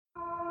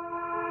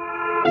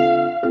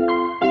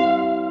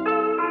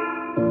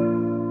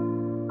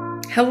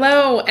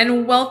Hello,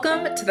 and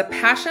welcome to the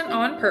Passion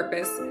on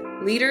Purpose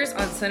Leaders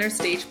on Center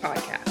Stage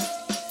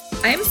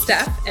podcast. I am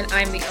Steph, and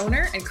I'm the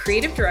owner and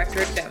creative director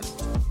at VIM.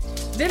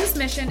 VIM's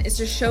mission is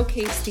to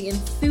showcase the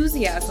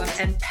enthusiasm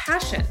and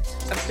passion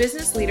of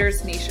business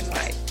leaders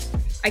nationwide.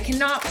 I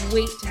cannot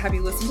wait to have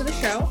you listen to the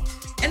show,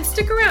 and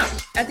stick around.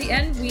 At the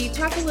end, we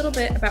talk a little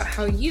bit about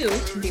how you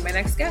can be my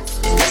next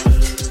guest.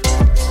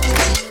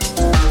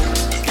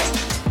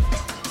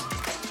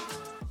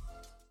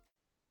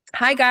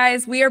 Hi,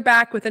 guys. We are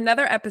back with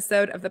another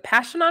episode of the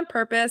Passion on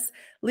Purpose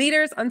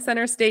Leaders on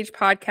Center Stage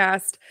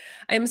podcast.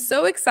 I am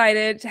so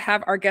excited to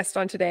have our guest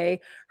on today.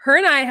 Her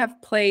and I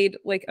have played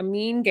like a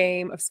mean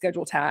game of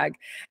schedule tag,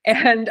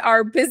 and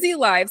our busy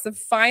lives have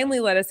finally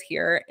led us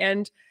here.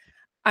 And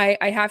I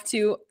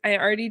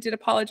already did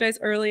apologize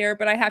earlier,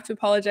 but I have to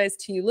apologize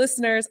to you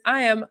listeners.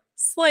 I am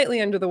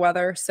slightly under the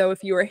weather. So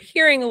if you are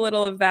hearing a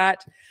little of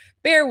that,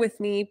 bear with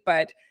me,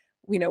 but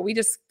we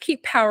just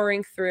keep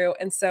powering through.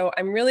 And so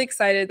I'm really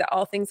excited that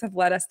all things have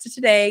led us to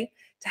today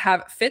to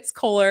have Fitz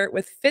Koehler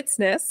with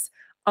Fitzness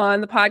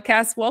on the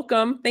podcast.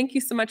 Welcome. Thank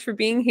you so much for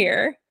being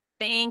here.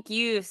 Thank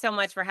you so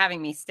much for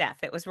having me,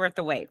 Steph. It was worth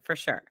the wait for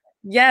sure.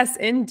 Yes,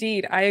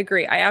 indeed. I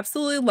agree. I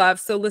absolutely love.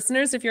 So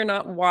listeners, if you're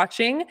not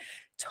watching,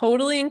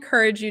 totally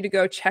encourage you to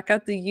go check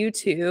out the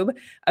YouTube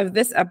of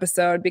this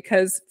episode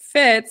because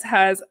Fitz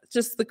has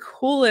just the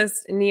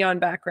coolest neon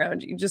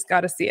background. You just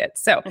got to see it.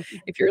 So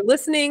if you're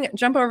listening,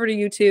 jump over to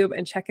YouTube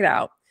and check it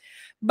out.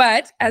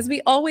 But as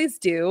we always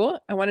do,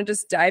 I want to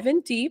just dive in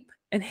deep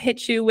and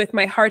hit you with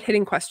my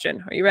hard-hitting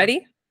question. Are you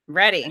ready?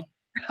 Ready.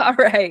 All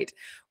right.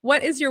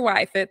 What is your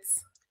why,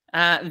 Fitz?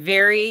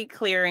 Very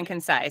clear and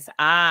concise.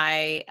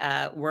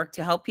 I work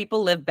to help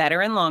people live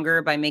better and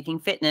longer by making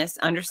fitness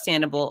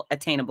understandable,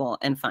 attainable,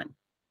 and fun.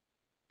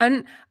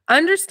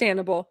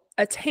 Understandable,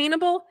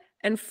 attainable,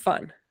 and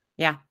fun.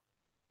 Yeah.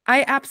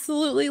 I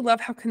absolutely love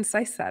how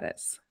concise that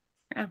is.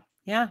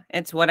 Yeah.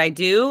 It's what I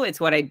do. It's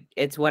what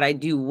I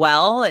do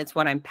well. It's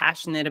what I'm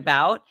passionate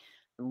about.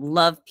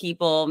 Love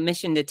people,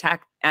 mission to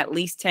tack at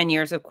least 10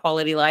 years of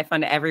quality life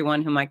onto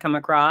everyone whom I come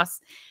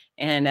across.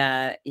 And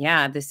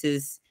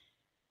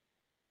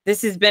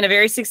this has been a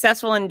very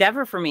successful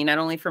endeavor for me, not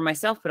only for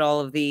myself, but all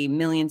of the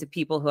millions of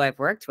people who I've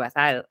worked with.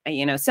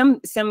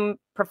 Some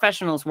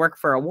professionals work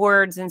for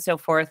awards and so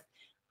forth.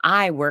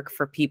 I work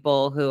for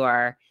people who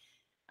are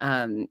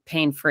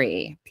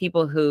pain-free,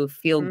 people who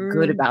feel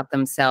good about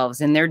themselves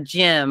in their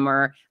gym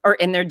or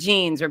in their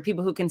jeans, or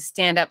people who can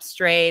stand up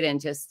straight and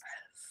just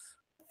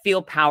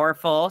feel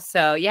powerful.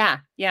 So yeah.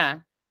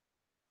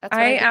 That's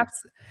I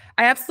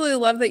absolutely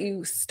love that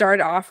you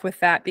start off with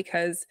that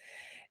because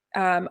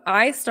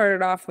I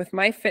started off with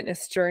my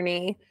fitness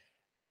journey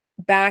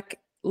back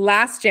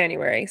last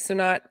January. So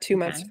not 2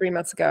 months, 3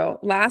 months ago,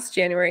 last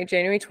January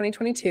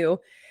 2022.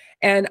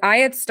 And I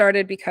had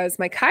started because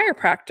my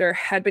chiropractor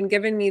had been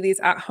giving me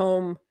these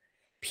at-home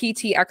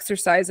PT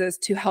exercises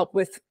to help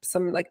with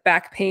some like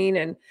back pain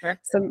and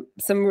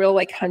some real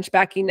like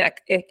hunchbacky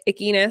neck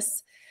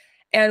ickiness.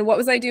 And what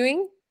was I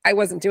doing? I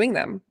wasn't doing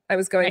them. I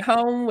was going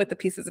home with the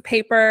pieces of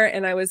paper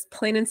and I was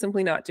plain and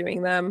simply not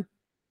doing them.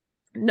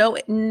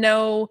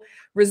 No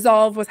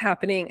resolve was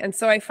happening. And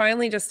so I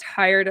finally just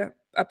hired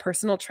a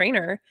personal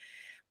trainer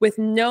with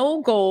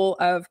no goal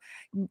of,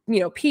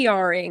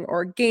 PRing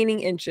or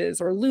gaining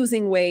inches or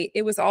losing weight.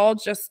 It was all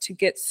just to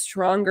get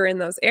stronger in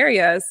those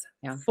areas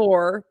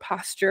for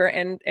posture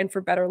and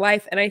for better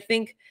life. And I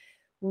think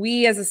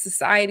we as a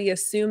society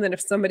assume that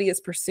if somebody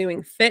is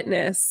pursuing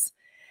fitness,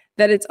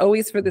 that it's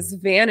always for this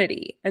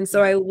vanity. And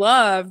so I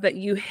love that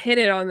you hit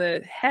it on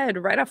the head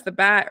right off the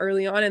bat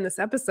early on in this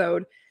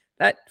episode,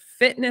 that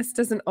fitness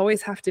doesn't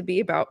always have to be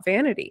about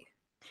vanity.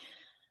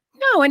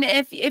 No, and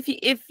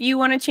if you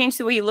want to change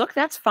the way you look,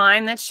 that's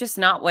fine. That's just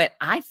not what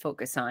I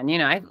focus on.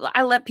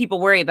 I let people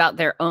worry about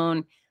their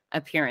own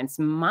appearance.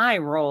 My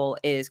role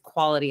is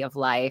quality of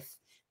life,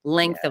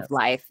 length of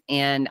life,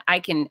 and I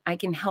can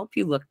help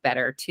you look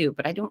better too,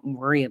 but I don't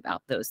worry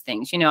about those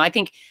things. I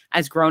think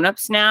as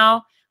grown-ups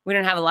now, we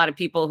don't have a lot of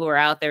people who are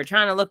out there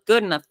trying to look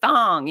good in a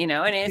thong,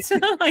 and it's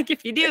like,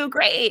 if you do,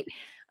 great.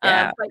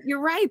 But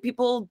you're right.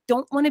 People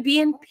don't want to be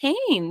in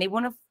pain. They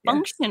want to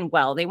function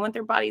well. They want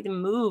their body to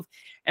move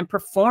and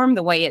perform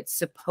the way it's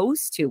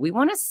supposed to. We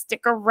want to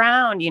stick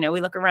around. We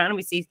look around and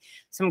we see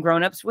some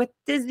grownups with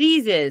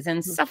diseases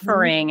and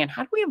suffering. And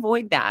how do we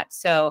avoid that?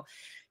 So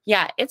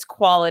yeah, it's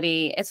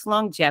quality, it's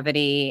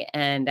longevity.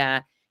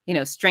 And,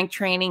 strength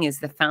training is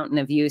the fountain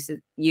of youth.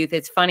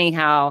 It's funny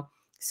how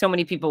so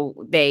many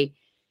people, they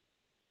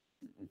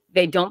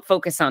don't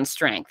focus on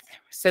strength.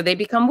 So they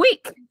become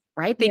weak.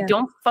 Right? They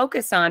don't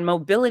focus on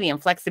mobility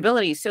and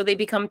flexibility. So they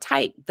become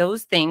tight.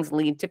 Those things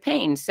lead to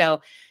pain.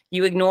 So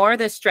you ignore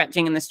the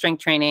stretching and the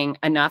strength training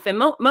enough. And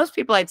most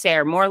people, I'd say,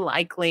 are more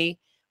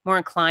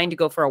inclined to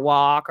go for a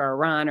walk or a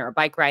run or a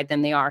bike ride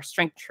than they are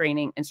strength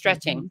training and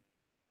stretching.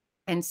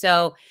 And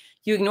so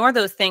you ignore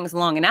those things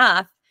long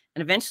enough,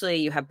 and eventually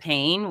you have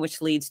pain,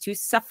 which leads to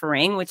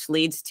suffering, which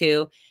leads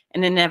to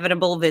an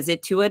inevitable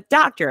visit to a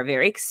doctor, a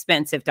very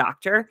expensive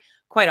doctor,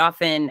 quite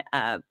often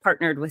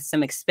partnered with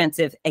some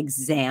expensive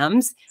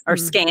exams or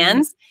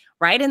scans,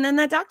 right? And then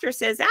the doctor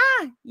says,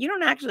 you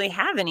don't actually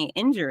have any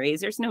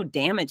injuries. There's no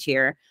damage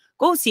here.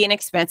 Go see an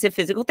expensive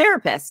physical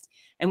therapist.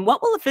 And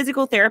what will a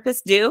physical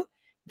therapist do?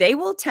 They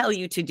will tell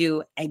you to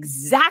do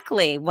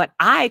exactly what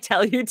I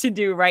tell you to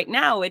do right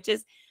now, which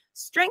is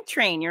strength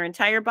train your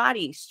entire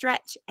body,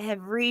 stretch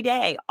every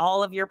day,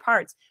 all of your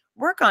parts,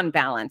 work on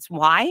balance.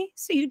 Why?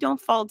 So you don't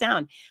fall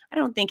down. I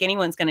don't think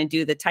anyone's going to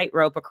do the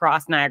tightrope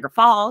across Niagara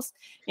Falls.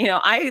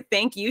 I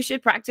think you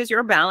should practice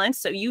your balance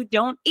so you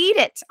don't eat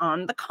it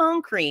on the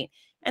concrete.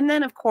 And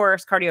then, of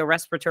course,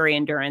 cardiorespiratory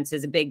endurance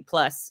is a big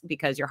plus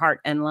because your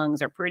heart and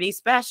lungs are pretty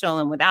special.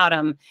 And without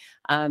them,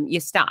 you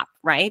stop,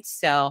 right?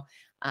 So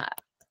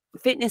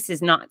fitness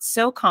is not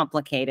so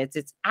complicated.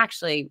 It's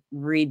actually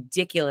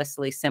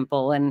ridiculously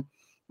simple. And,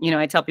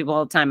 I tell people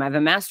all the time, I have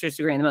a master's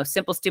degree in the most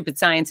simple, stupid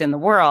science in the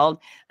world.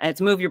 It's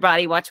move your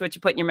body, watch what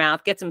you put in your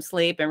mouth, get some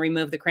sleep, and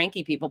remove the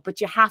cranky people. But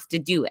you have to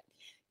do it.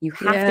 You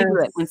have to do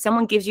it. When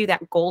someone gives you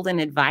that golden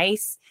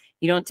advice,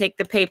 you don't take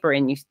the paper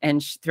and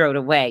throw it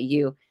away.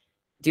 You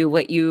do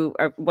what you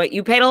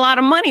paid a lot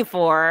of money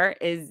for,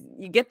 is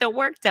you get the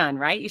work done,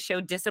 right? You show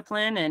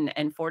discipline and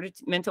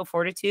mental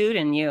fortitude,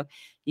 and you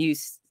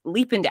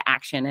leap into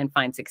action and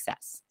find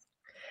success.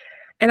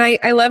 And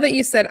I love that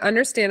you said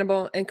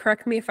understandable, and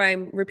correct me if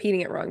I'm repeating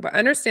it wrong, but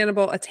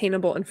understandable,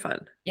 attainable, and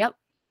fun. Yep.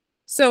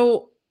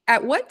 So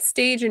at what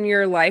stage in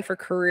your life or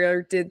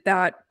career did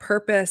that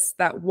purpose,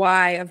 that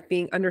why of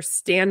being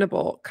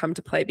understandable come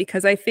to play?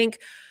 Because I think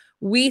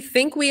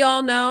we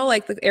all know,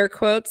 like the air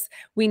quotes,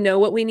 we know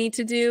what we need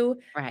to do,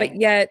 right. But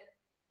yet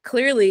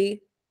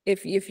clearly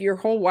if your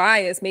whole why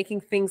is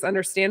making things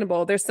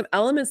understandable, there's some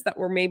elements that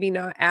were maybe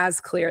not as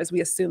clear as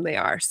we assume they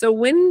are. So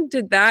when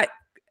did that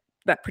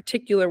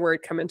particular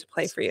word come into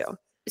play for you?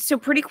 So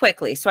pretty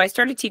quickly. So I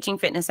started teaching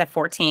fitness at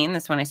 14.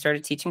 That's when I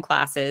started teaching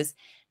classes,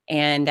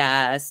 and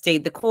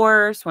stayed the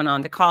course, went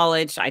on to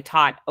college. I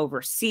taught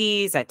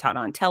overseas. I taught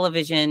on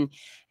television.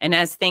 And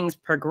as things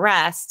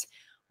progressed,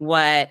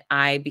 what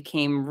I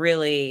became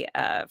really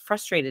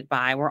frustrated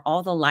by were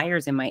all the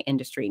liars in my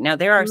industry. Now,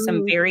 there are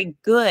some very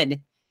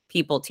good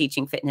people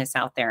teaching fitness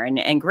out there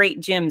and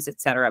great gyms, et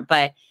cetera.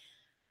 But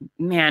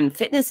man,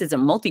 fitness is a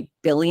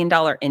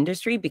multi-billion-dollar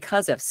industry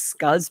because of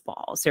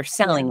scuzzballs. They're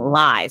selling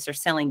lies. They're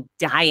selling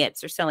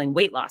diets. They're selling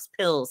weight loss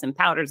pills and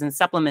powders and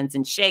supplements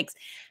and shakes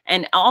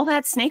and all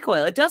that snake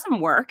oil. It doesn't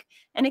work,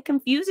 and it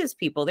confuses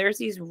people. There's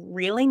these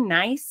really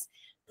nice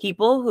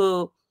people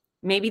who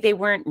maybe they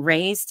weren't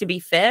raised to be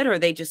fit, or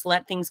they just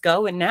let things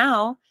go, and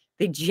now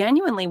they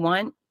genuinely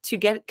want to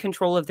get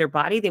control of their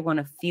body. They want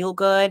to feel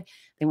good.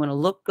 They want to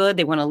look good.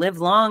 They want to live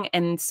long.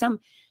 And some,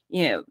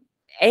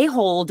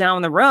 a-hole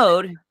down the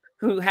road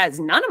who has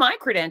none of my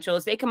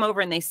credentials, they come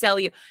over and they sell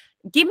you,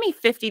 give me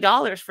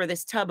 $50 for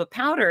this tub of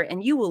powder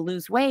and you will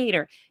lose weight,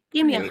 or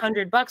give me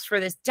 $100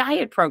 for this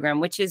diet program,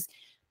 which is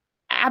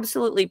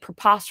absolutely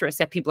preposterous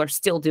that people are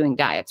still doing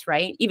diets,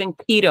 right? Even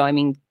keto, I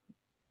mean,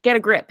 get a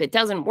grip. It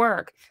doesn't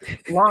work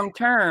long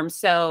term.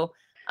 So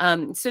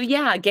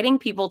getting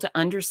people to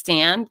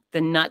understand the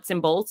nuts and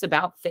bolts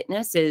about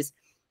fitness is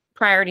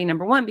priority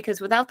number one,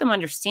 because without them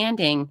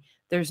understanding,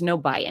 there's no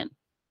buy-in.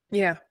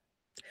 Yeah.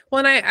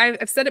 Well, and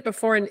I've said it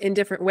before in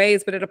different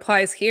ways, but it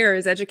applies here,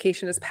 is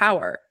education is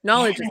power.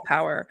 Knowledge is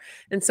power.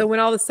 And so when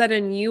all of a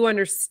sudden you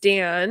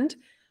understand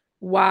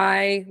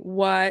why,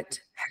 what,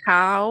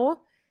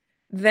 how,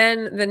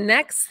 then the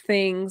next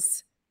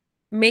things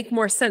make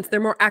more sense.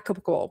 They're more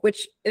applicable,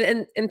 which,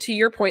 and to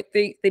your point,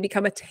 they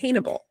become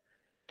attainable.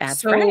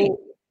 That's right.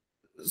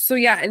 So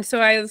yeah. And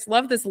so I just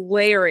love this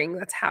layering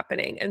that's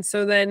happening. And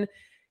so then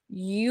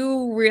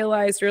you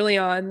realized early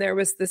on there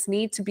was this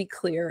need to be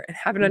clear and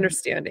have an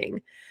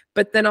understanding.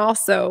 But then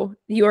also,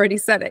 you already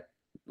said it,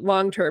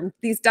 long-term,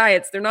 these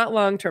diets, they're not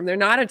long-term, they're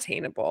not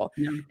attainable.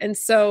 No. And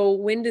so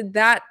when did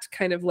that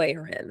kind of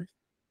layer in?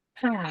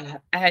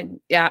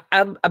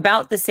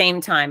 About the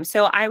same time.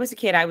 So I was a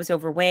kid, I was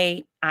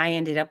overweight. I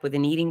ended up with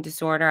an eating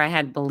disorder. I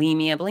had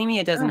bulimia.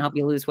 Bulimia doesn't help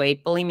you lose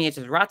weight. Bulimia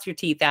just rots your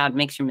teeth out,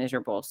 makes you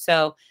miserable.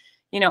 So,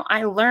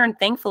 I learned,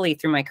 thankfully,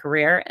 through my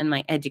career and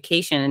my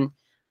education,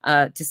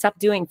 to stop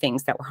doing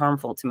things that were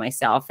harmful to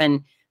myself.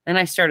 And then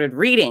I started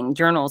reading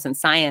journals and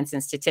science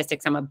and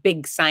statistics. I'm a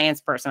big science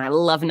person. I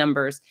love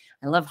numbers.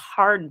 I love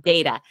hard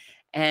data.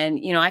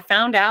 And, I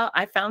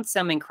found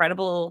some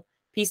incredible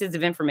pieces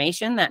of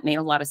information that made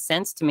a lot of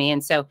sense to me.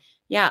 And so,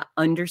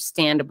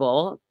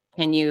 understandable.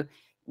 Can you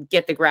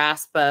get the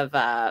grasp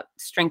of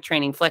strength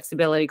training,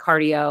 flexibility,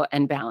 cardio,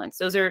 and balance?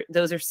 Those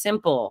are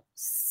simple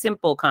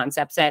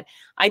concepts that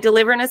I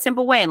deliver in a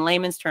simple way in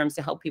layman's terms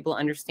to help people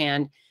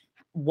understand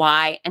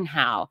why and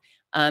how.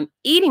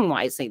 Eating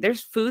wisely.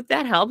 There's food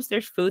that helps.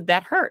 There's food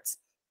that hurts.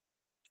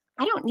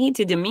 I don't need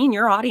to demean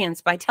your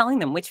audience by telling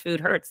them which food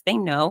hurts. They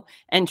know.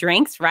 And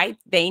drinks, right?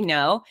 They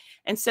know.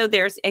 And so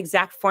there's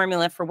exact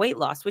formula for weight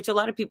loss, which a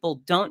lot of people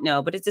don't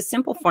know, but it's a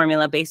simple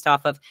formula based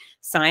off of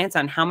science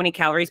on how many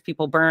calories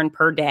people burn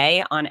per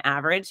day on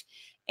average.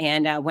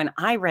 And when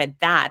I read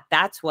that,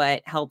 that's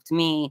what helped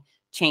me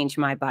change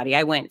my body.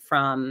 I went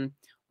from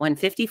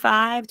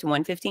 155 to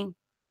 115.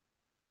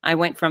 I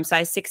went from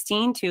size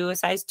 16 to a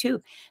size 2.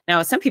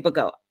 Now, some people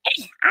go,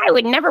 hey, I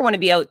would never want to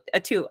be a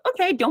 2.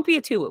 Okay, don't be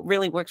a 2. It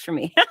really works for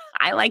me.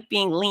 I like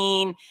being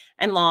lean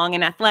and long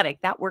and athletic.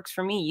 That works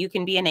for me. You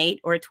can be an 8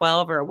 or a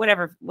 12 or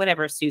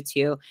whatever suits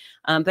you.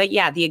 But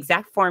yeah, the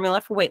exact formula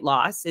for weight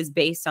loss is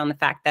based on the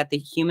fact that the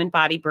human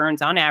body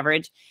burns on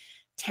average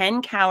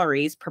 10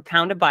 calories per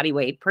pound of body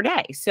weight per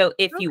day. So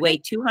if you weigh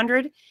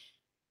 200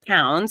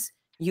 pounds,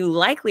 you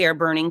likely are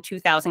burning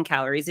 2,000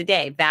 calories a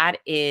day.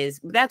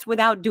 That's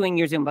without doing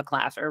your Zumba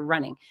class or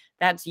running.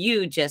 That's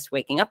you just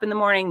waking up in the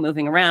morning,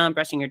 moving around,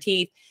 brushing your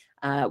teeth,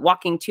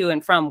 walking to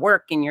and from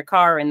work, in your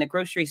car, in the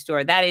grocery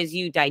store. That is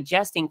you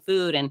digesting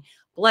food and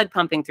blood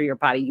pumping through your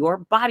body. Your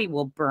body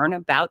will burn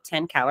about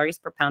 10 calories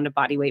per pound of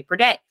body weight per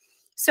day.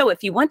 So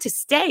if you want to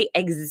stay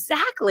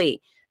exactly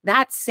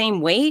that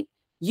same weight,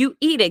 you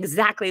eat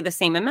exactly the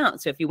same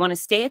amount. So if you want to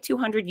stay at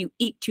 200, you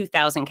eat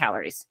 2,000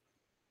 calories.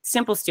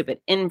 Simple,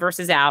 stupid. In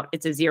versus out,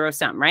 it's a zero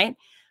sum, right?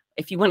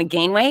 If you want to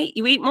gain weight,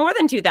 you eat more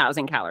than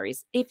 2,000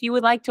 calories. If you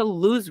would like to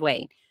lose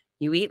weight,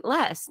 you eat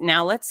less.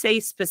 Now, let's say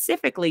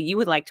specifically you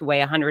would like to weigh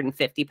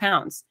 150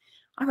 pounds.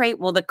 All right,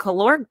 well, the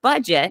caloric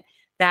budget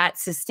that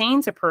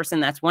sustains a person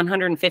that's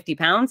 150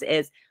 pounds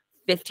is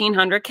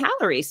 1,500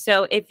 calories.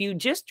 So if you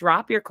just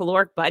drop your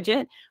caloric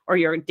budget or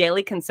your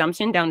daily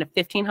consumption down to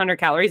 1,500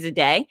 calories a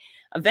day,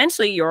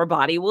 eventually your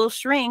body will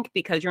shrink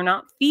because you're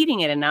not feeding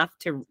it enough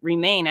to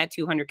remain at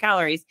 200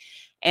 calories.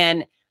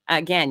 And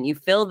again, you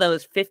fill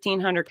those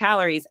 1,500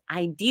 calories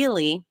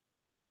ideally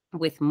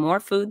with more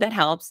food that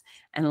helps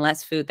and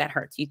less food that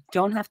hurts. You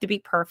don't have to be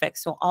perfect.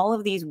 So all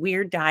of these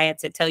weird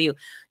diets that tell you,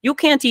 you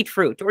can't eat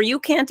fruit or you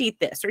can't eat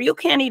this or you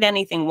can't eat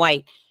anything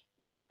white,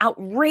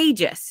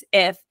 outrageous.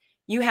 If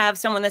you have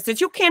someone that says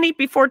you can't eat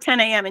before 10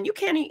 a.m. and you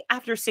can't eat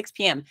after 6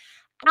 p.m.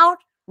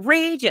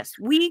 Outrageous.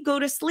 We go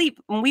to sleep.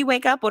 When we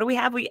wake up, what do we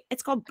have?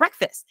 It's called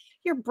breakfast.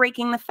 You're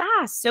breaking the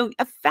fast. So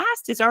a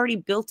fast is already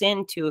built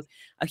into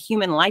a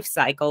human life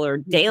cycle or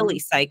daily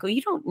cycle.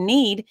 You don't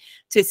need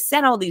to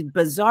set all these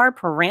bizarre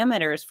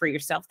parameters for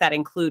yourself that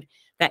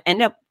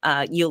end up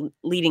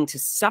leading to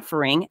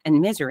suffering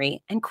and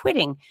misery and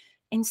quitting.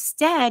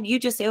 Instead, you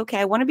just say, okay,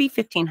 I want to be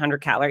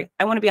 1,500 calories.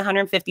 I want to be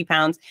 150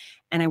 pounds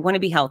and I want to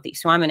be healthy.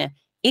 So I'm going to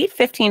eat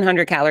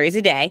 1,500 calories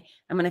a day.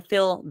 I'm going to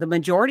fill the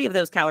majority of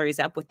those calories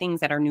up with things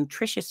that are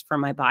nutritious for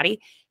my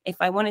body. If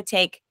I want to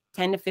take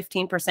 10 to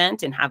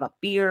 15% and have a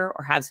beer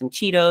or have some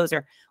Cheetos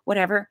or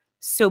whatever,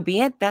 so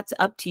be it. That's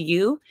up to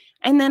you.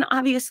 And then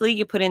obviously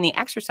you put in the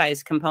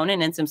exercise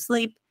component and some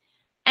sleep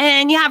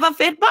and you have a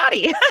fit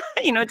body.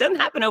 It doesn't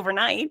happen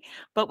overnight,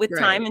 but with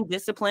time and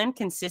discipline,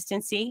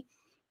 consistency,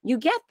 you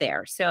get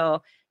there.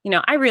 So,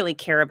 I really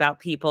care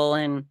about people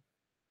and,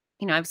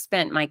 I've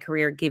spent my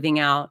career giving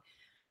out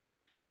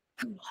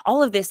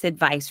all of this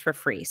advice for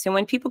free. So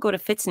when people go to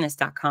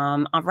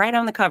fitzness.com, right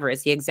on the cover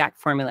is the exact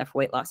formula for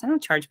weight loss. I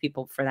don't charge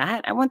people for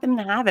that. I want them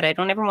to have it. I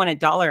don't ever want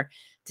 $1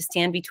 to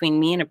stand between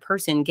me and a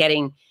person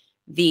getting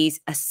these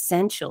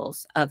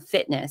essentials of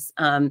fitness.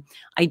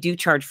 I do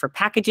charge for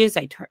packages.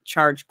 I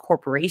charge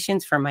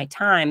corporations for my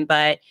time,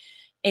 but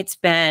it's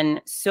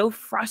been so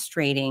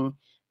frustrating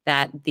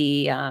that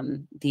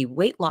the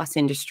weight loss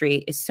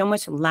industry is so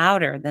much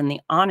louder than the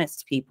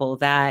honest people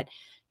that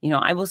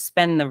I will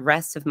spend the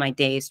rest of my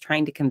days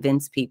trying to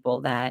convince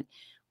people that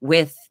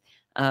with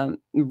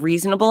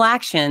reasonable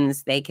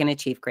actions, they can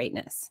achieve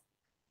greatness.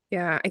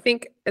 Yeah, I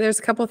think there's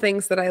a couple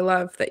things that I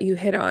love that you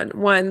hit on.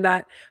 One,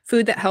 that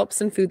food that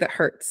helps and food that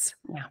hurts.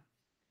 Yeah.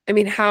 I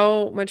mean,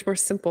 how much more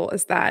simple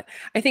is that?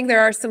 I think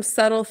there are some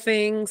subtle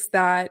things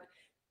that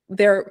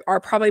there are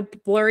probably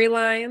blurry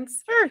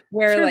lines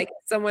where like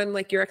someone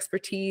like your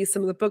expertise,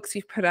 some of the books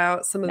you've put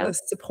out, some of the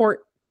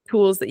support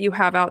tools that you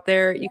have out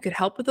there, you could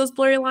help with those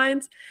blurry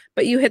lines,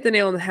 but you hit the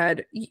nail on the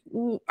head.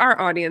 Our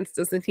audience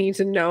doesn't need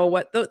to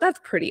know that's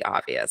pretty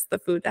obvious, the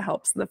food that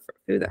helps and the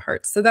food that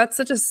hurts. So that's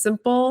such a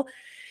simple,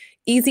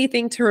 easy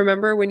thing to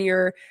remember when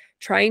you're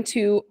trying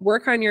to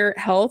work on your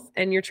health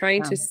and you're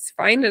trying to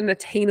find an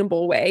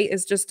attainable way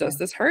is just, does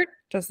this hurt?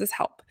 Does this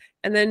help?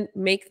 And then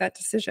make that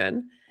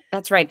decision.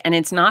 That's right. And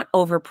it's not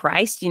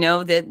overpriced.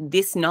 That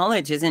this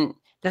knowledge doesn't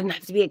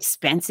have to be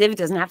expensive. It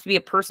doesn't have to be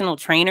a personal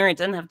trainer. It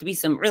doesn't have to be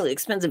some really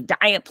expensive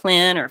diet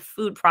plan or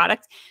food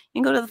product.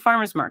 You can go to the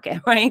farmer's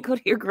market, right? Go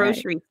to your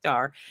grocery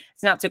store.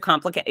 It's not so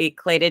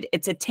complicated.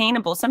 It's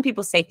attainable. Some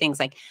people say things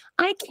like,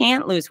 I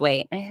can't lose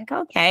weight. I think,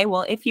 okay,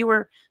 well, if you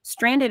were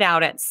stranded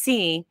out at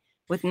sea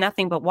with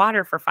nothing but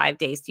water for 5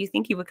 days, do you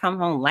think you would come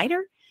home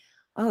lighter?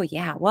 Oh,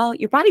 yeah. Well,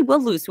 your body will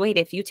lose weight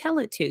if you tell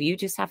it to. You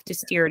just have to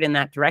steer it in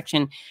that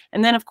direction.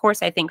 And then, of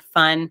course, I think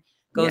fun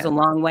goes a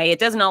long way. It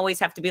doesn't always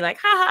have to be like,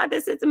 haha,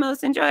 this is the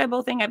most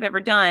enjoyable thing I've ever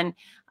done.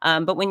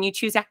 But when you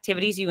choose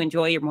activities you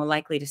enjoy, you're more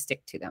likely to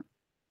stick to them.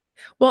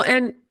 Well,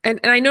 and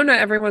I know not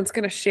everyone's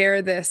going to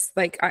share this.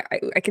 Like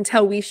I can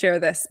tell we share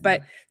this,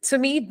 but to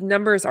me,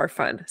 numbers are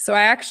fun. So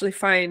I actually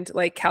find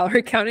like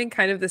calorie counting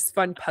kind of this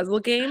fun puzzle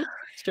game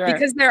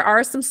because there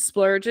are some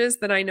splurges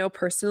that I know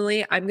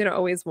personally I'm going to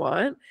always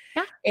want.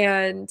 Yeah.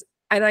 And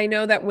And I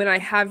know that when I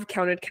have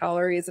counted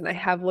calories and I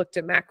have looked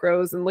at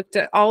macros and looked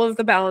at all of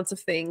the balance of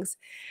things,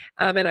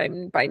 and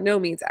I'm by no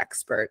means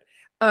expert,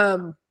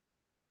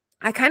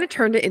 I kind of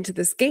turned it into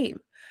this game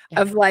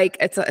of like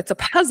it's a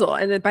puzzle,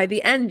 and then by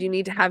the end you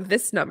need to have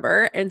this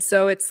number, and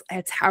so it's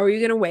how are you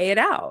going to weigh it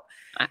out?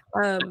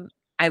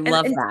 I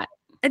love that.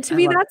 And to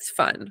me, that's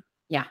fun.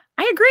 Yeah,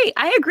 I agree.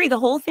 I agree. The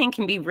whole thing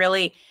can be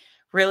really,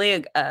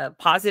 really a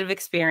positive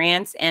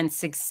experience and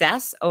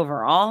success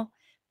overall.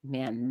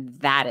 Man,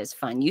 that is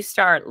fun. You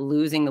start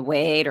losing the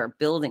weight or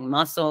building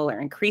muscle or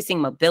increasing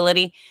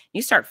mobility.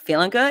 You start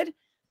feeling good.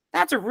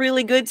 That's a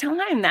really good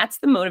time. That's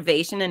the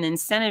motivation and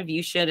incentive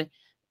you should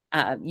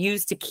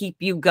use to keep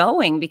you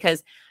going.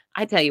 Because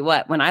I tell you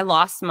what, when I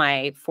lost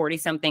my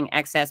 40-something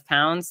excess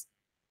pounds,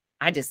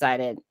 I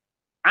decided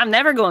I'm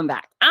never going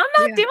back. I'm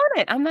not doing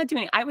it. I'm not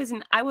doing it.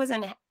 I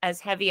wasn't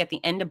as heavy at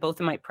the end of both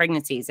of my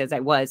pregnancies as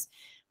I was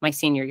my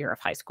senior year of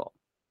high school.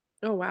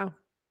 Oh, wow.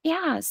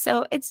 Yeah.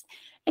 So it's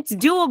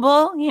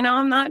doable. You know,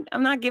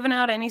 I'm not giving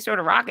out any sort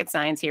of rocket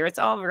science here. It's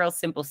all real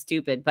simple,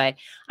 stupid, but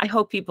I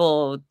hope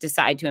people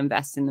decide to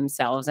invest in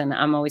themselves. And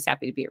I'm always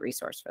happy to be a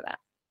resource for that.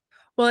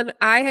 Well, and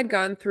I had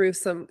gone through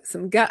some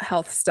gut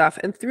health stuff,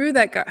 and through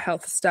that gut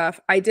health stuff,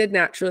 I did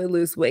naturally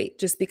lose weight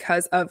just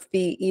because of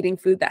the eating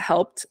food that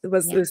helped. It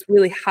was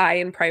really high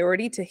in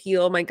priority to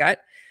heal my gut.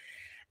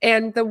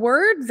 And the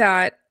word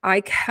that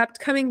I kept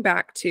coming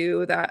back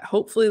to that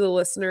hopefully the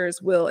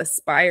listeners will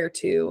aspire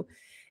to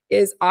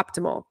is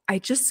optimal. I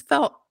just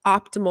felt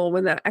optimal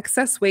when that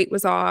excess weight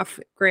was off.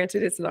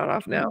 Granted, it's not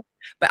off now,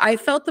 but I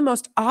felt the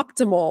most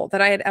optimal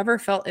that I had ever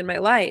felt in my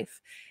life.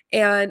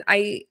 And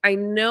I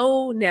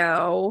know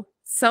now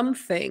some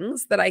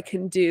things that I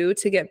can do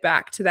to get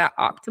back to that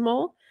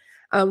optimal.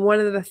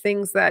 One of the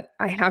things that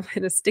I have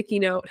in a sticky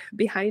note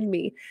behind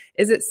me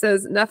is it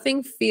says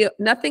nothing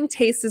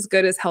tastes as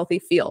good as healthy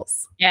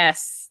feels.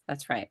 Yes,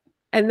 that's right.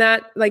 And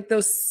that, like,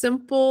 those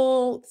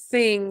simple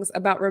things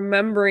about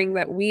remembering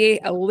that we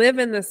live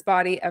in this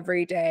body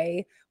every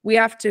day. We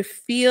have to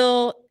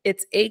feel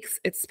its aches,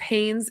 its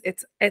pains.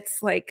 It's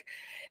like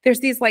there's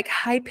these like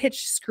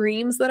high-pitched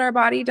screams that our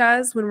body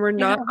does when we're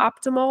not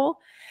optimal,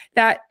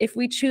 that if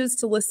we choose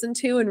to listen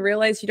to and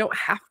realize you don't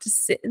have to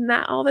sit in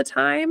that all the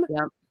time,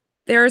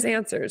 there's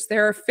answers.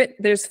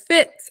 There's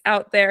Fitz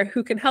out there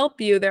who can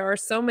help you. There are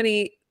so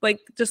many,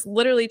 like, just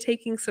literally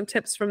taking some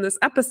tips from this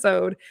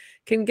episode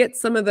can get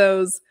some of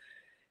those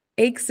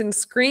aches and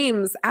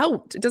screams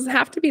out. It doesn't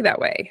have to be that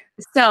way.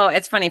 So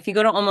it's funny. If you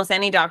go to almost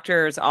any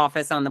doctor's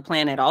office on the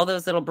planet, all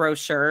those little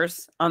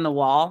brochures on the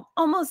wall,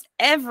 almost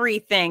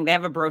everything they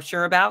have a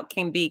brochure about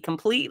can be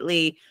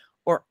completely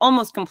or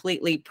almost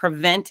completely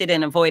prevented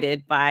and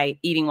avoided by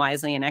eating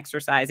wisely and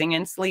exercising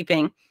and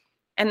sleeping.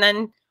 And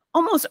then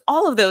almost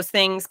all of those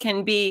things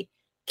can be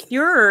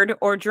cured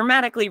or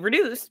dramatically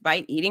reduced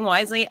by eating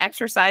wisely,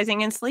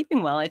 exercising, and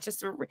sleeping well. It's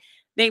just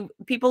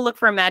people look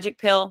for a magic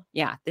pill.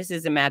 Yeah, this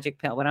is a magic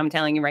pill. What I'm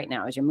telling you right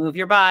now is you move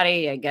your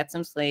body, you get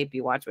some sleep,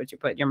 you watch what you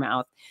put in your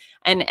mouth.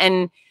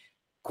 And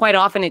quite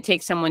often it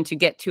takes someone to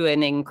get to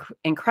an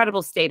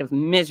incredible state of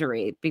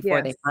misery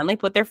before they finally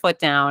put their foot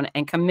down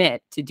and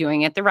commit to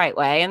doing it the right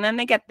way. And then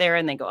they get there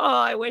and they go,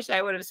 oh, I wish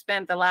I would have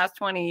spent the last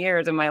 20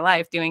 years of my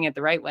life doing it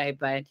the right way.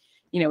 But,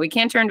 you know, we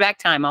can't turn back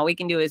time. All we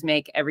can do is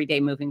make every day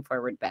moving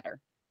forward better.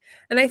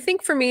 And I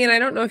think for me, and I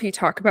don't know if you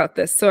talk about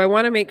this, so I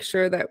want to make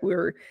sure that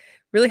we're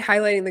really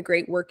highlighting the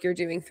great work you're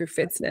doing through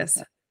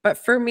Fitzness. But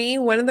for me,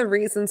 one of the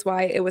reasons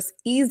why it was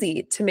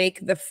easy to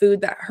make the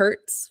food that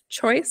hurts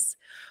choice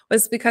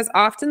was because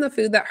often the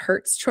food that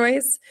hurts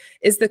choice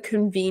is the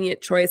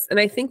convenient choice. And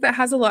I think that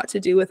has a lot to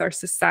do with our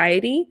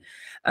society.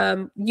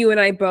 You and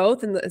I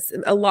both, and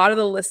a lot of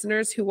the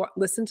listeners who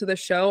listen to the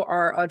show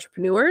are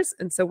entrepreneurs.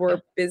 And so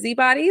we're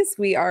busybodies.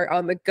 We are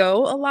on the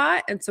go a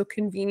lot. And so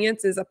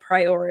convenience is a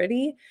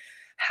priority.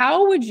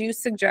 How would you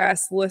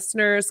suggest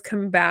listeners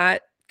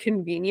combat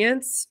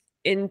convenience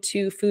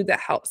into food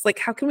that helps? Like,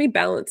 how can we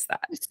balance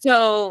that?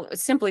 So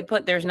simply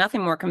put, there's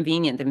nothing more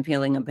convenient than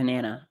peeling a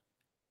banana.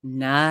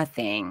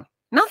 Nothing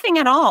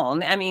at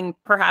all. I mean,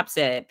 perhaps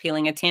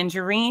peeling a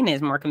tangerine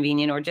is more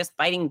convenient, or just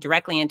biting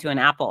directly into an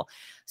apple.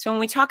 So when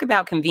we talk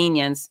about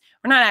convenience,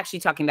 we're not actually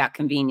talking about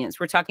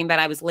convenience. We're talking about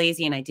I was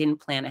lazy and I didn't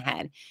plan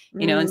ahead,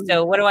 you know? And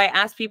so what do I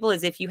ask people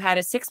is, if you had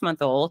a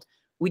 6-month-old,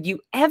 would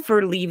you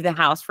ever leave the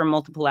house for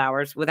multiple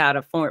hours without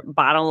a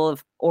bottle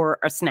of or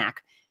a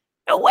snack?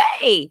 No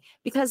way,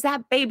 because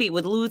that baby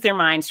would lose their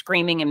mind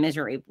screaming in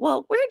misery.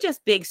 Well, we're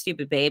just big,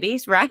 stupid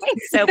babies, right?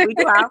 So if we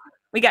go out,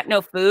 we got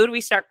no food, we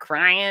start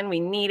crying,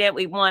 we need it,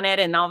 we want it,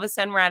 and all of a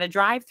sudden we're at a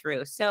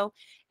drive-through. So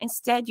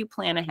instead you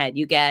plan ahead.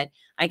 You get,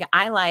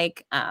 I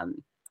like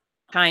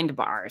Kind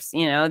bars,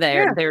 you know,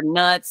 they're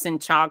nuts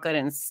and chocolate,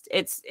 and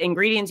it's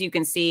ingredients you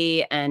can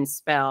see and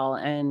spell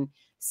and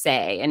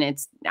say, and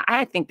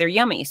I think they're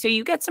yummy. So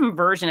you get some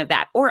version of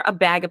that, or a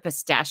bag of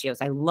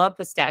pistachios. I love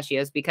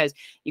pistachios because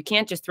you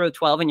can't just throw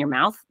 12 in your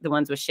mouth, the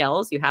ones with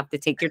shells. You have to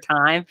take your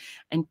time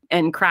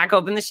and crack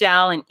open the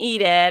shell and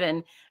eat it.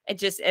 And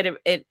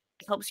it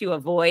helps you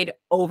avoid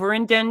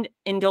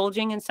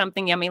indulging in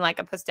something yummy like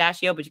a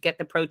pistachio, but you get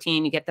the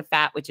protein, you get the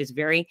fat, which is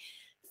very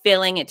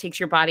filling. It takes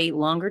your body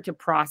longer to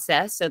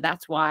process. So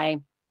that's why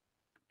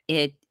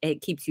it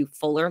keeps you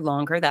fuller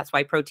longer. That's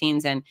why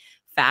proteins and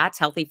fats,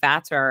 healthy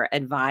fats, are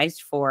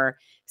advised for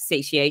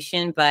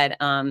satiation. But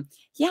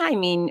yeah, I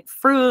mean,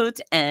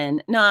 fruit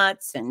and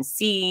nuts and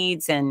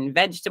seeds and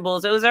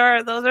vegetables, those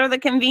are the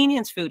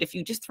convenience food. If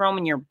you just throw them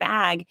in your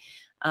bag,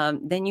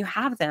 then you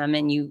have them,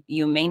 and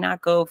you may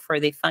not go for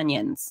the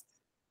Funyuns.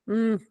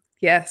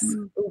 Yes.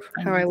 Oof,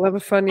 how I love a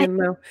Funyun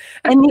though.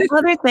 And the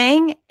other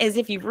thing is,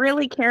 if you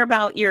really care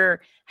about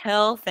your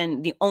health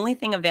and the only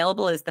thing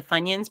available is the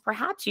Funyuns,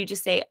 perhaps you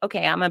just say,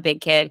 okay, I'm a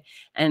big kid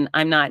and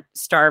I'm not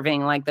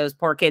starving like those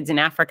poor kids in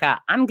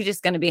Africa. I'm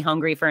just going to be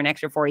hungry for an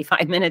extra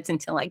 45 minutes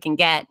until I can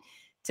get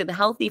to the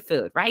healthy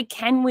food, right?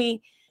 Can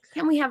we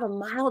have a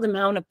mild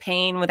amount of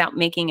pain without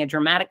making a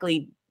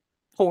dramatically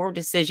poor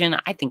decision?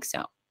 I think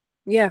so.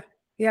 Yeah.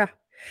 Yeah.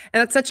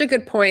 And that's such a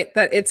good point,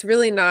 that it's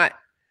really not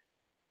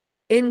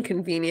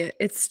inconvenient.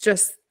 It's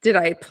just, did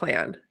I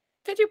plan?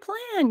 Did you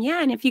plan?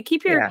 Yeah. And if you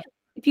keep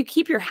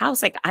your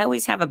house, like I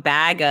always have a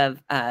bag of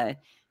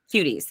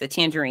cuties, the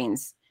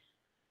tangerines.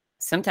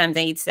 Sometimes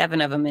I eat 7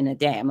 of them in a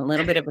day. I'm a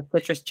little bit of a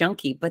citrus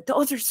junkie, but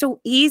those are so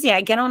easy. I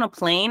get on a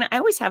plane. I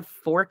always have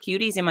 4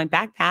 cuties in my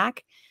backpack.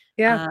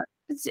 Yeah.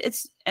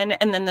 And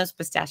then those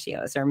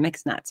pistachios or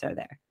mixed nuts are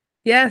there.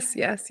 Yes,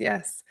 yes,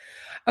 yes.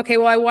 Okay,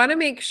 well, I want to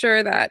make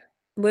sure that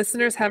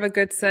listeners have a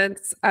good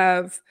sense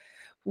of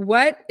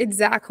what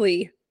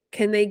exactly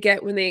can they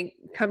get when they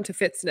come to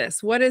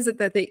Fitzness. What is it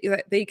that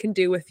they can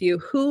do with you?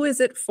 Who is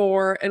it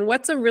for? And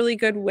what's a really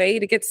good way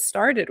to get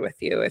started with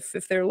you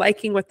if they're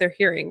liking what they're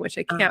hearing, which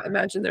I can't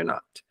imagine they're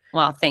not.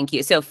 Well, thank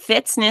you. So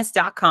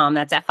fitzness.com,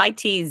 that's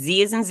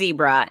FITZ as in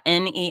zebra,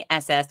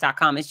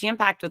 NESS.com, is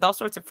jam-packed with all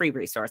sorts of free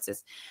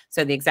resources.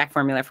 So the exact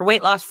formula for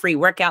weight loss, free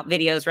workout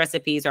videos,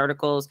 recipes,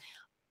 articles,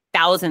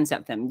 thousands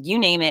of them. You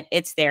name it,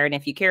 it's there. And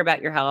if you care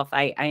about your health,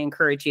 I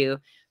encourage you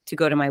to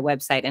go to my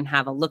website and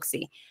have a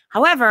look-see.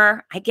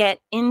 However, I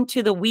get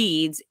into the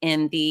weeds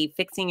in the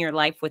Fixing Your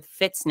Life with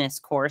Fitzness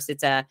course.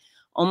 It's a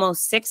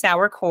almost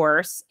 6-hour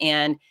course,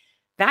 and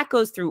that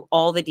goes through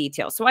all the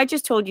details. So I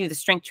just told you the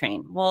strength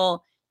train.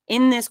 Well,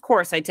 in this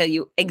course, I tell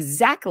you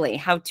exactly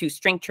how to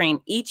strength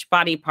train each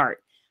body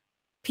part,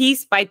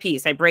 piece by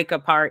piece. I break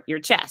apart your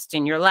chest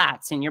and your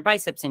lats and your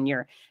biceps and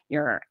your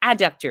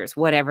adductors,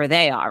 whatever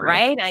they are,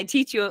 right? I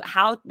teach you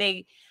how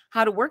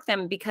to work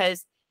them,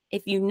 because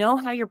if you know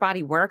how your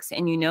body works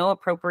and you know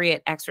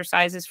appropriate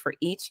exercises for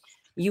each,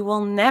 you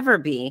will never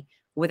be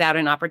without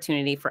an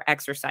opportunity for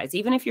exercise.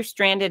 Even if you're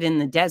stranded in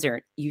the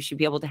desert, you should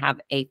be able to have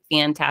a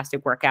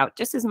fantastic workout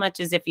just as much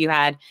as if you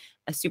had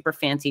a super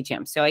fancy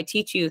gym. So I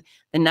teach you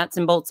the nuts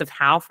and bolts of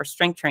how for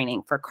strength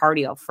training, for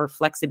cardio, for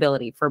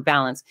flexibility, for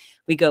balance.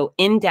 We go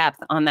in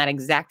depth on that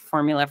exact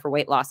formula for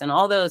weight loss and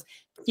all those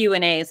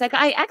Q&As. Like,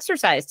 I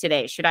exercised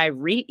today. Should I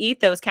re-eat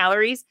those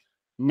calories?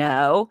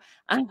 No.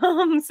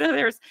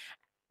 So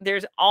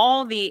there's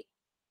all the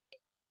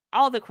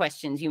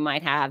questions you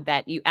might have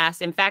that you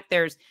ask. In fact,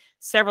 there's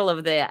several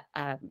of the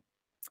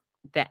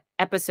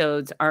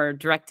episodes are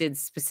directed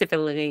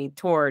specifically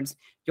towards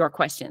your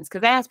questions,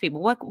 because I ask people,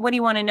 what do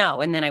you want to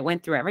know? And then I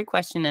went through every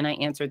question and I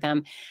answered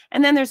them.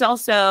 And then there's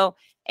also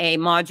a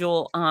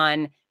module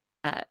on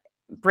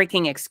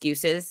breaking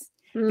excuses,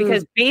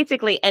 because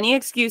basically any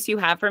excuse you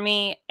have for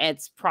me,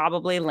 it's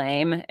probably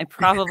lame. It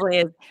probably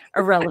is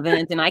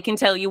irrelevant, and I can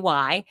tell you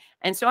why.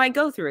 And so I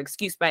go through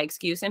excuse by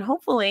excuse, and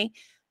hopefully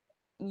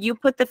you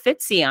put the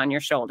Fitzy on your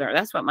shoulder.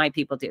 That's what my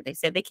people do. They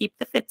said they keep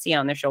the Fitzy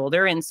on their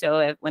shoulder. And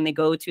so when they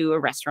go to a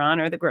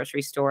restaurant or the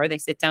grocery store, they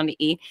sit down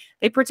to eat,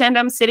 they pretend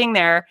I'm sitting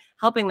there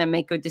helping them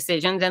make good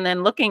decisions and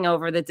then looking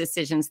over the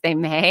decisions they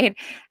made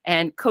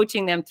and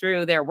coaching them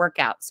through their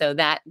workout. So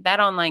that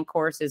online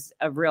course is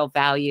of real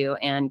value,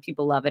 and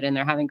people love it and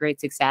they're having great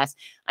success.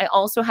 I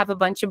also have a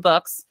bunch of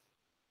books.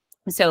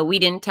 So we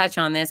didn't touch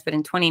on this, but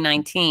in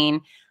 2019,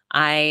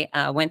 I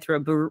went through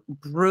a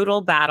brutal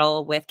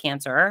battle with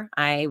cancer.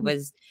 I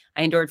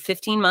endured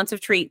 15 months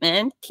of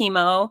treatment,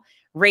 chemo,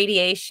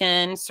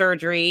 radiation,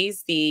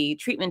 surgeries, the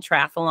treatment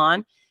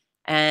triathlon,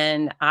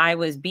 and I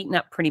was beaten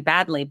up pretty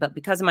badly. But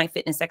because of my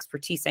fitness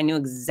expertise, I knew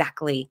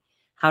exactly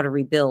how to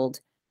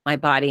rebuild my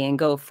body and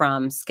go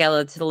from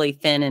skeletally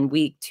thin and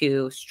weak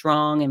to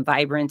strong and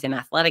vibrant and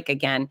athletic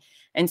again.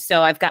 And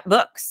so I've got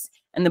books,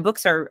 and the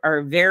books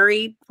are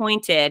very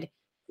pointed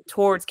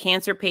towards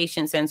cancer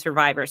patients and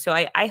survivors. So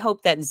I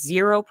hope that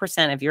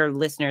 0% of your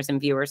listeners and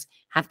viewers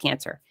have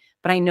cancer,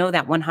 but I know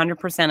that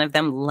 100% of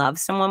them love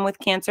someone with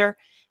cancer.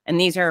 And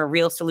these are a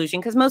real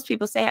solution, because most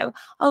people say,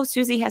 oh,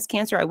 Susie has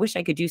cancer, I wish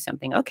I could do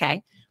something.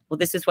 Okay, well,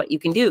 this is what you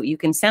can do. You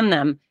can send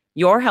them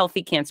Your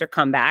Healthy Cancer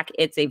Comeback.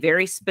 It's a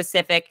very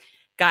specific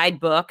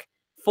guidebook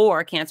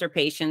for cancer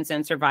patients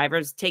and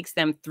survivors. It takes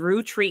them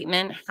through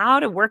treatment,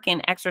 how to work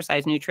in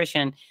exercise,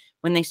 nutrition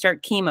when they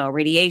start chemo,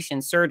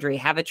 radiation, surgery,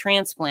 have a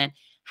transplant,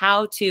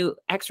 how to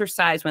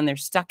exercise when they're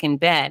stuck in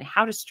bed,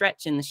 how to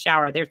stretch in the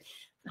shower. There's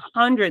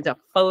hundreds of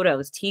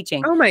photos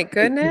teaching Oh my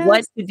goodness.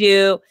 what to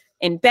do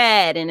in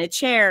bed, in a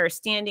chair,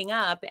 standing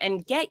up,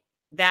 and get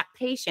that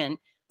patient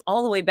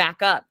all the way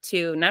back up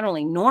to not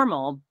only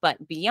normal,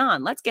 but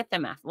beyond. Let's get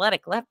them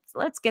athletic.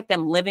 Let's get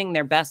them living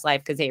their best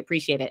life because they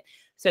appreciate it.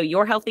 So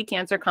Your Healthy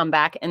Cancer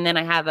Comeback. And then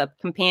I have a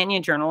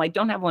companion journal. I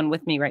don't have one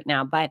with me right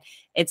now, but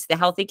it's the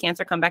Healthy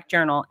Cancer Comeback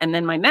Journal. And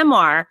then my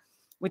memoir,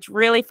 which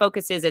really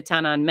focuses a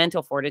ton on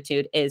mental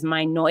fortitude, is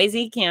My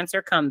Noisy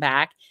Cancer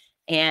Comeback.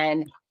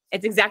 And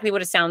it's exactly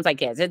what it sounds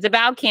like. It's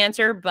about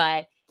cancer,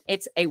 but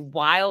it's a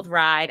wild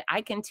ride.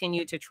 I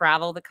continue to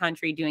travel the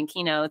country doing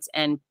keynotes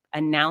and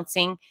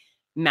announcing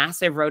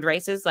massive road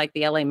races like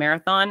the LA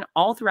Marathon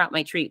all throughout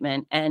my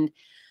treatment. And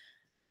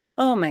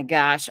oh my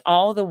gosh,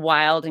 all the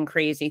wild and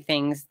crazy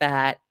things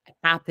that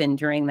happen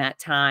during that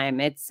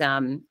time. It's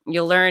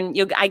you'll learn,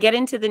 I get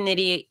into the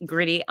nitty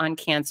gritty on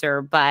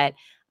cancer, but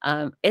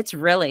it's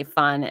really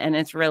fun and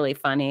it's really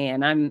funny.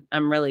 And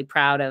I'm really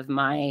proud of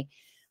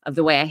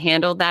the way I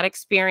handled that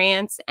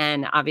experience,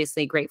 and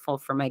obviously grateful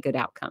for my good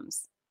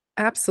outcomes.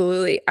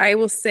 Absolutely. I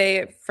will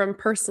say, from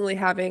personally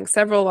having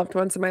several loved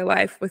ones in my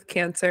life with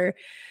cancer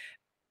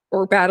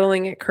or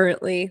battling it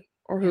currently,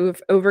 or who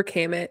have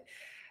overcame it,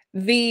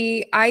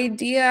 the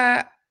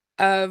idea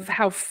of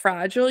how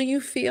fragile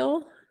you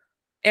feel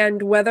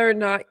and whether or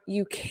not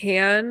you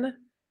can,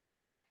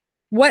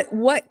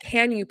 what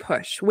can you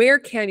push?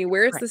 Where's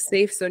the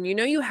safe zone? You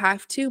know you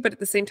have to, but at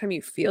the same time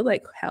you feel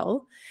like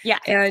hell. Yeah.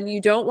 And you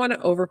don't want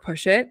to over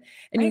push it,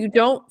 and you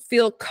don't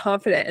feel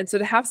confident. And so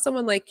to have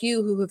someone like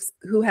you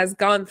who has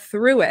gone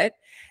through it,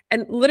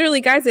 and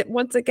literally, guys,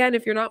 once again,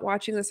 if you're not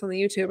watching this on the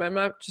YouTube, I'm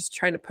not just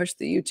trying to push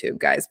the YouTube,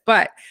 guys,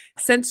 but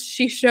since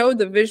she showed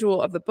the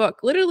visual of the book,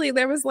 literally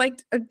there was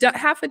like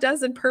half a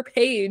dozen per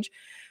page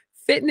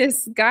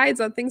fitness guides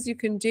on things you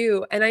can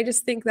do. And I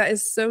just think that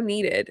is so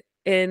needed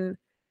in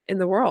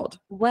the world.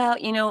 Well,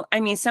 I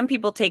mean, some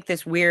people take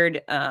this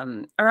weird,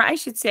 or I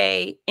should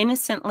say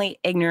innocently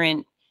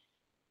ignorant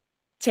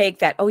take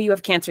that, oh, you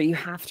have cancer, you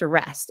have to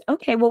rest.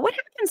 Okay, well, what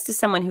happens to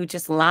someone who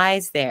just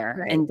lies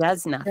there and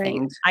does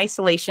nothing? Right.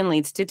 Isolation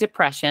leads to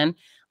depression.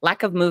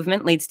 Lack of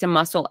movement leads to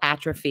muscle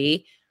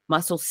atrophy,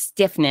 muscle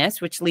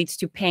stiffness, which leads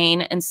to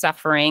pain and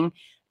suffering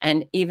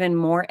and even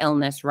more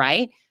illness,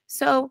 right?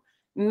 So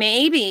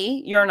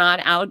maybe you're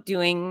not out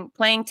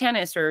playing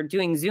tennis or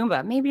doing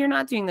Zumba. Maybe you're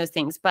not doing those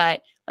things,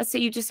 but let's say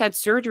you just had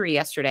surgery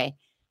yesterday.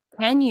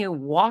 Can you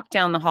walk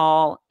down the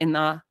hall in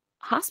the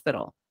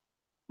hospital?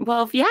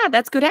 Well, yeah,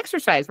 that's good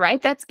exercise,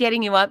 right? That's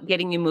getting you up,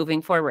 getting you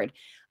moving forward.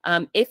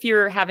 If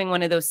you're having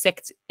one of those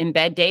sick in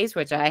bed days,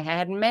 which I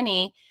had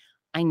many,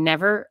 I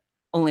never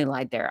only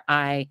lied there.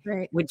 I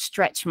would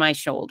stretch my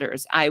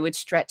shoulders. I would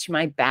stretch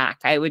my back.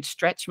 I would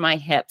stretch my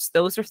hips.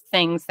 Those are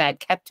things that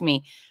kept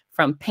me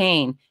from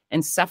pain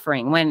and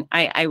suffering. When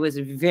I was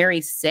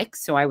very sick,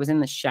 so I was in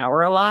the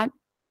shower a lot,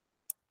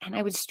 and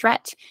I would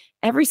stretch.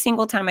 Every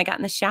single time I got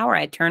in the shower,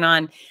 I'd turn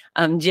on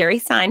Jerry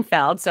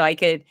Seinfeld so I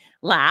could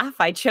laugh.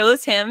 I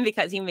chose him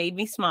because he made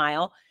me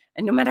smile.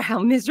 And no matter how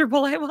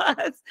miserable I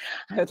was,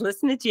 I would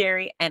listen to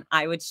Jerry and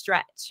I would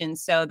stretch. And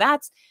so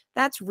that's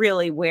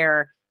really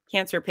where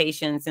cancer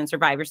patients and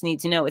survivors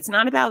need to know. It's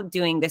not about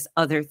doing this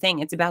other thing.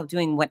 It's about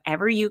doing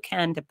whatever you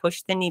can to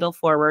push the needle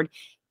forward,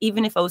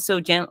 even if oh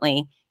so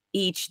gently,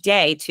 each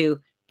day,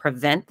 to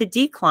prevent the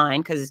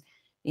decline. Because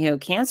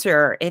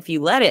cancer, if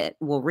you let it,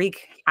 will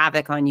wreak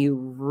havoc on you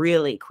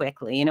really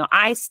quickly.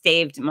 I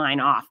staved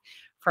mine off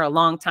for a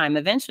long time.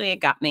 Eventually it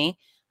got me.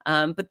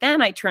 But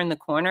then I turned the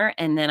corner,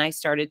 and then I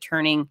started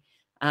turning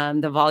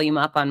the volume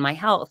up on my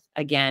health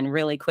again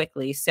really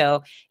quickly.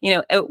 So,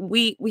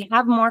 we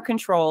have more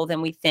control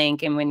than we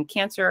think. And when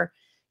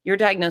you're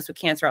diagnosed with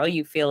cancer, all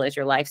you feel is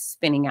your life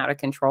spinning out of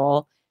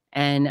control.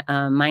 And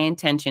my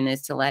intention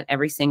is to let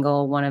every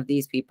single one of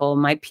these people,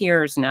 my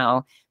peers,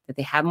 know that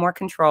they have more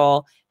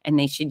control, and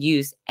they should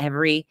use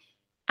every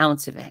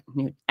ounce of it.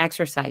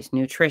 Exercise,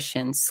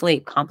 nutrition,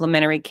 sleep,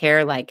 complementary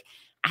care like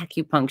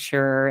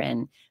acupuncture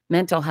and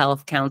mental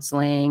health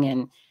counseling,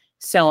 and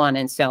so on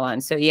and so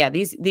on. So yeah,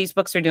 these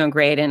books are doing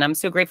great. And I'm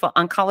so grateful.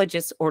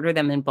 Oncologists order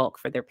them in bulk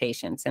for their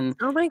patients. And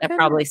that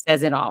probably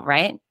says it all,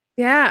 right?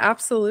 Yeah,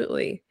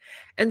 absolutely.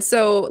 And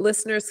so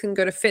listeners can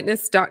go to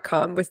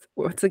fitness.com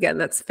once again,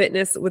 that's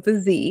fitness with a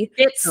Z.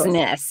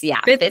 Fitzness. Yeah.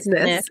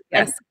 Fitzness.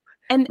 Yes.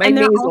 And my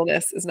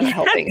nasalness is not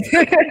helping.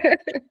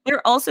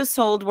 They're also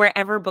sold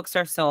wherever books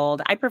are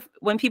sold.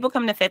 When people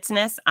come to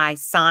Fitzness, I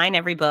sign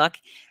every book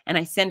and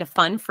I send a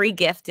fun free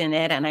gift in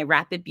it, and I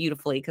wrap it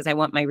beautifully because I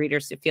want my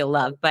readers to feel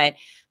loved. But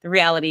the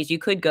reality is, you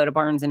could go to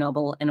Barnes and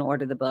Noble and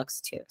order the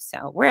books too.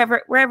 So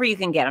wherever you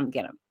can get them,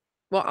 get them.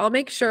 Well, I'll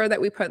make sure that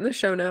we put in the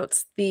show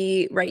notes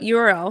the right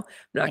URL. I'm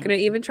not going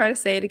to even try to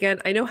say it again.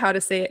 I know how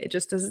to say it. It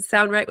just doesn't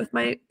sound right with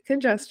my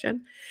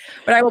congestion.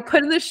 But I will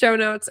put in the show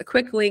notes a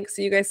quick link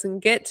so you guys can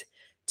get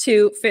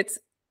to Fitz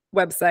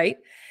website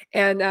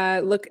and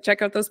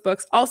check out those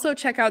books. Also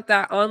check out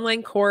that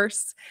online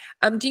course.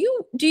 Do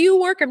you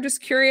work, I'm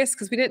just curious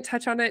because we didn't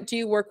touch on it, do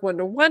you work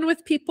one-to-one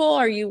with people?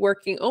 Are you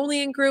working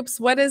only in groups?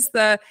 What is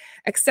the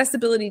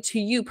accessibility to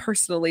you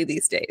personally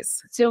these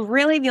days? So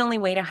really the only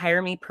way to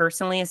hire me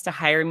personally is to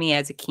hire me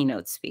as a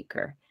keynote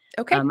speaker.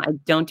 Okay. I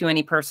don't do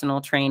any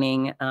personal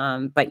training.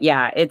 But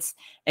yeah, it's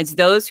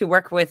those who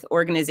work with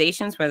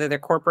organizations, whether they're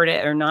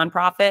corporate or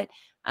nonprofit.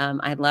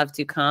 I'd love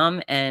to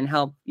come and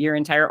help your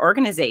entire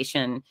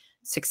organization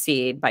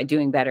succeed by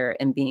doing better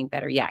and being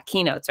better. Yeah,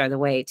 keynotes are the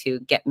way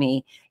to get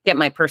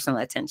my personal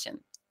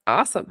attention.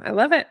 Awesome. I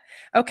love it.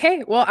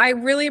 Okay. Well, I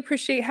really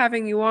appreciate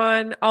having you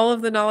on, all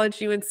of the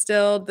knowledge you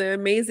instilled, the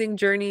amazing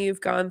journey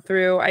you've gone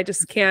through. I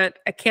can't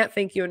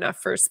thank you enough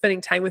for spending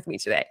time with me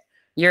today.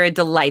 You're a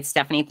delight,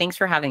 Stephanie. Thanks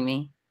for having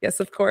me. Yes,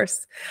 of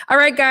course. All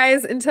right,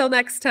 guys, until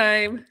next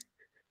time.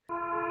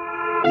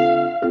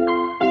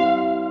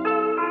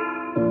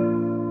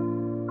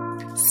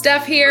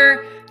 Steph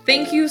here.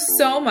 Thank you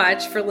so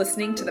much for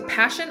listening to the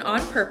Passion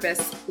on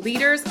Purpose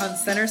Leaders on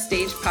Center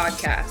Stage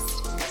podcast.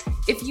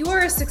 If you are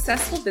a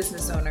successful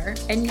business owner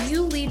and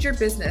you lead your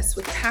business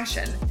with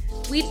passion,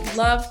 we'd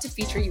love to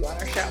feature you on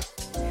our show.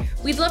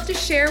 We'd love to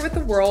share with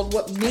the world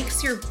what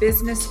makes your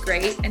business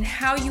great and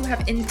how you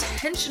have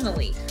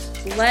intentionally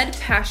led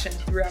passion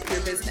throughout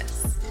your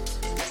business.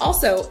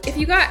 Also, if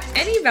you got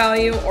any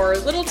value or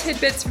little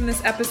tidbits from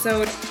this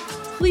episode,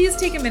 please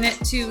take a minute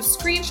to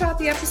screenshot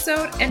the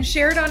episode and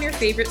share it on your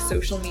favorite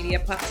social media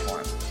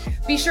platform.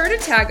 Be sure to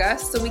tag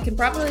us so we can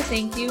properly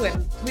thank you,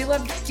 and we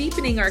love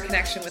deepening our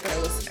connection with our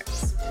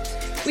listeners.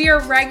 We are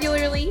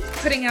regularly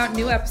putting out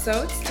new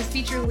episodes to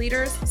feature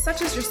leaders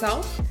such as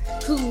yourself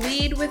who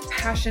lead with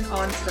passion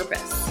on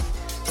purpose.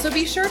 So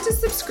be sure to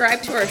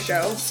subscribe to our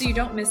show so you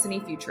don't miss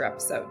any future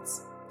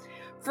episodes.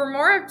 For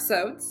more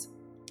episodes,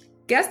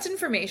 guest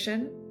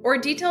information, or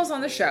details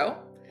on the show,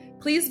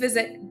 please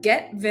visit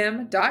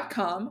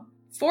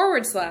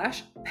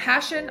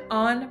getvim.com/passion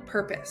on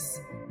purpose.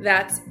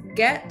 That's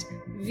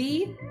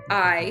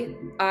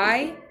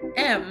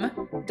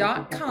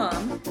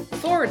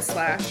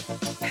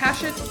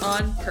getvim.com/passion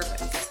on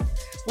purpose.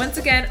 Once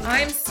again,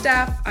 I'm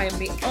Steph. I am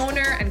the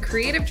owner and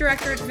creative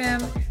director at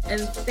Vim,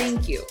 and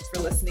thank you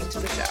for listening to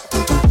the show.